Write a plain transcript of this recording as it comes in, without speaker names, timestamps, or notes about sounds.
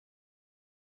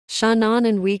Shannon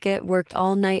and Veekit worked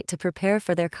all night to prepare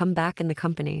for their comeback in the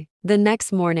company. The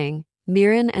next morning,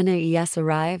 Mirin and AES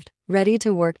arrived, ready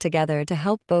to work together to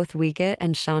help both Veekit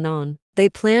and Shannon. They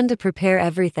plan to prepare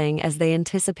everything as they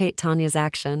anticipate Tanya's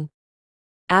action.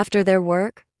 After their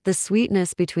work, the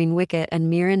sweetness between Veekit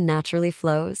and Mirin naturally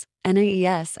flows, and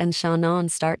AES and Shannon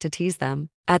start to tease them.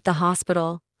 At the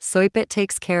hospital, Soipit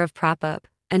takes care of Prapup,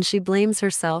 and she blames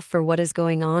herself for what is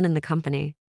going on in the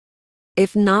company.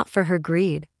 If not for her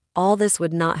greed, all this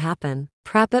would not happen.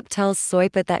 Prapup tells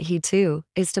Soipit that he too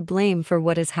is to blame for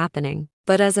what is happening.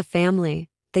 But as a family,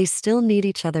 they still need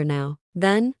each other now.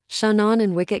 Then, Shannon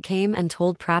and Veekit came and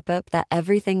told Prapup that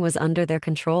everything was under their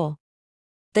control.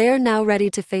 They are now ready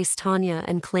to face Tanya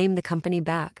and claim the company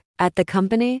back. At the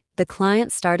company, the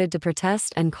client started to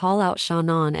protest and call out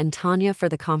Shannon and Tanya for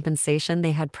the compensation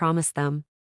they had promised them.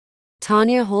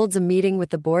 Tanya holds a meeting with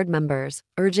the board members,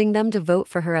 urging them to vote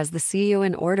for her as the CEO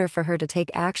in order for her to take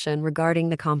action regarding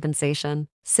the compensation,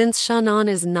 since Shannon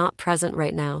is not present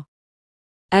right now.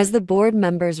 As the board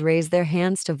members raise their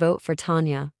hands to vote for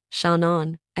Tanya,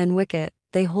 Shannon, and Veekit,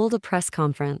 they hold a press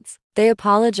conference. They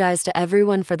apologize to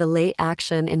everyone for the late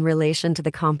action in relation to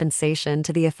the compensation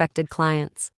to the affected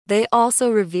clients. They also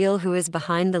reveal who is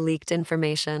behind the leaked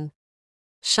information.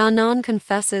 Shannon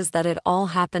confesses that it all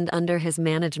happened under his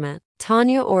management.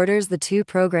 Tanya orders the two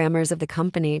programmers of the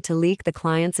company to leak the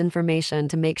client's information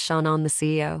to make Shannon the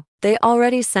CEO. They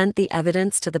already sent the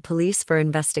evidence to the police for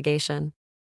investigation.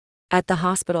 At the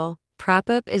hospital,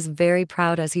 Prapup is very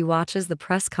proud as he watches the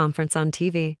press conference on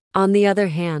TV. On the other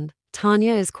hand,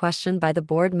 Tanya is questioned by the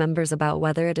board members about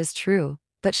whether it is true,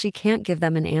 but she can't give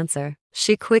them an answer.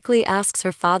 She quickly asks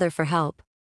her father for help,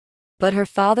 but her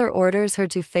father orders her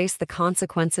to face the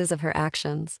consequences of her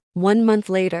actions. 1 month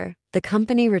later, the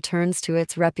company returns to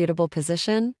its reputable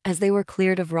position as they were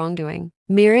cleared of wrongdoing.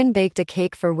 Mirin baked a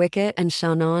cake for Veekit and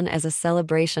Shannon as a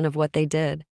celebration of what they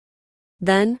did.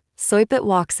 Then, Soipit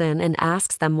walks in and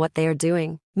asks them what they are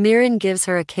doing. Mirin gives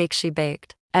her a cake she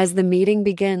baked. As the meeting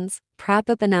begins,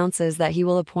 Prapup announces that he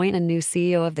will appoint a new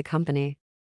CEO of the company.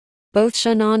 Both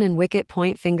Shannon and Veekit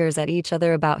point fingers at each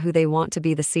other about who they want to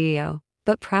be the CEO.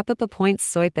 But Prapup appoints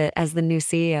Soipit as the new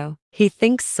CEO. He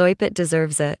thinks Soipit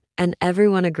deserves it, and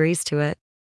everyone agrees to it.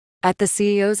 At the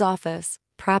CEO's office,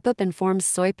 Prapup informs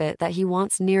Soipit that he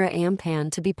wants Nira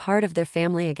Ampan to be part of their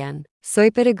family again.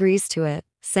 Soipit agrees to it,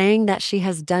 saying that she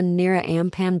has done Nira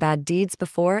Ampan bad deeds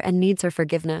before and needs her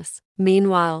forgiveness.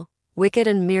 Meanwhile, Veekit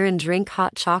and Mirin drink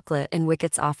hot chocolate in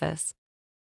Veekit's office.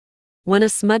 When a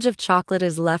smudge of chocolate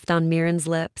is left on Mirin's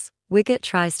lips, Veekit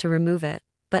tries to remove it,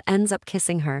 but ends up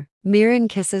kissing her. Mirin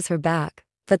kisses her back,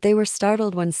 but they were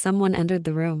startled when someone entered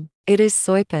the room. It is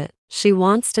Soipit. She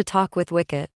wants to talk with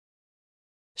Veekit.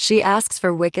 She asks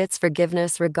for Veekit's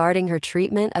forgiveness regarding her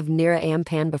treatment of Nira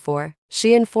Ampan before.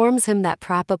 She informs him that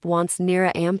Prapup wants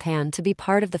Nira Ampan to be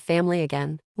part of the family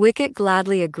again. Veekit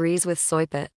gladly agrees with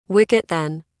Soipit. Veekit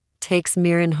then takes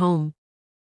Mirin home.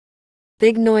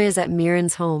 Big Noi is at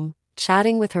Mirin's home,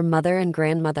 chatting with her mother and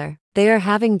grandmother. They are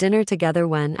having dinner together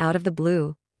when, out of the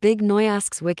blue, Big Noi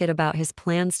asks Veekit about his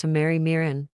plans to marry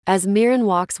Mirin. As Mirin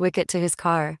walks Veekit to his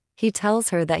car, he tells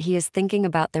her that he is thinking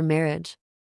about their marriage.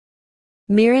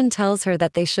 Mirin tells her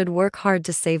that they should work hard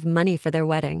to save money for their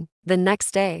wedding. The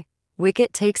next day,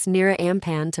 Veekit takes Nira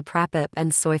Ampan to Prapup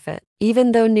and Soipit.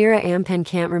 Even though Nira Ampan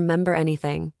can't remember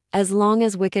anything, as long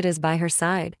as Veekit is by her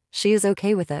side, she is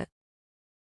okay with it.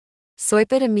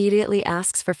 Soipit immediately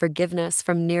asks for forgiveness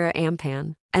from Nira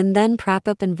Ampan, and then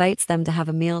Prapup invites them to have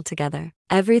a meal together.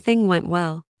 Everything went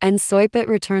well, and Soipit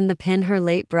returned the pin her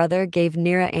late brother gave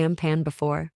Nira Ampan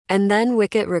before. And then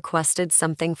Veekit requested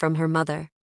something from her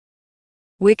mother.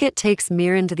 Veekit takes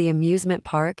Mirin to the amusement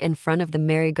park in front of the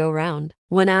merry-go-round.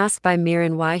 When asked by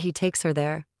Mirin why he takes her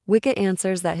there, Veekit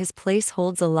answers that his place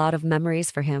holds a lot of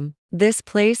memories for him. This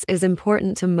place is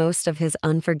important to most of his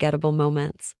unforgettable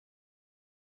moments.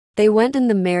 They went in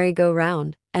the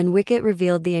merry-go-round, and Veekit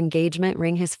revealed the engagement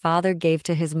ring his father gave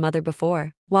to his mother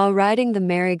before. While riding the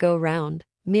merry-go-round,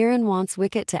 Mirin wants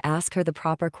Veekit to ask her the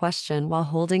proper question while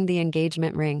holding the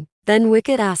engagement ring. Then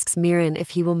Veekit asks Mirin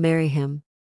if he will marry him.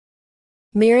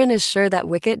 Mirin is sure that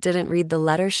Veekit didn't read the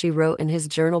letter she wrote in his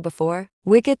journal before.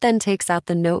 Veekit then takes out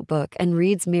the notebook and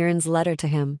reads Mirin's letter to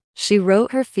him. She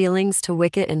wrote her feelings to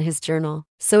Veekit in his journal,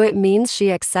 so it means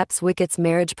she accepts Veekit's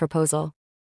marriage proposal.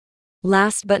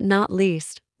 Last but not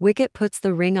least, Veekit puts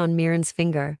the ring on Mirin's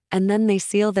finger, and then they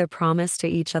seal their promise to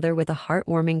each other with a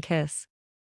heartwarming kiss.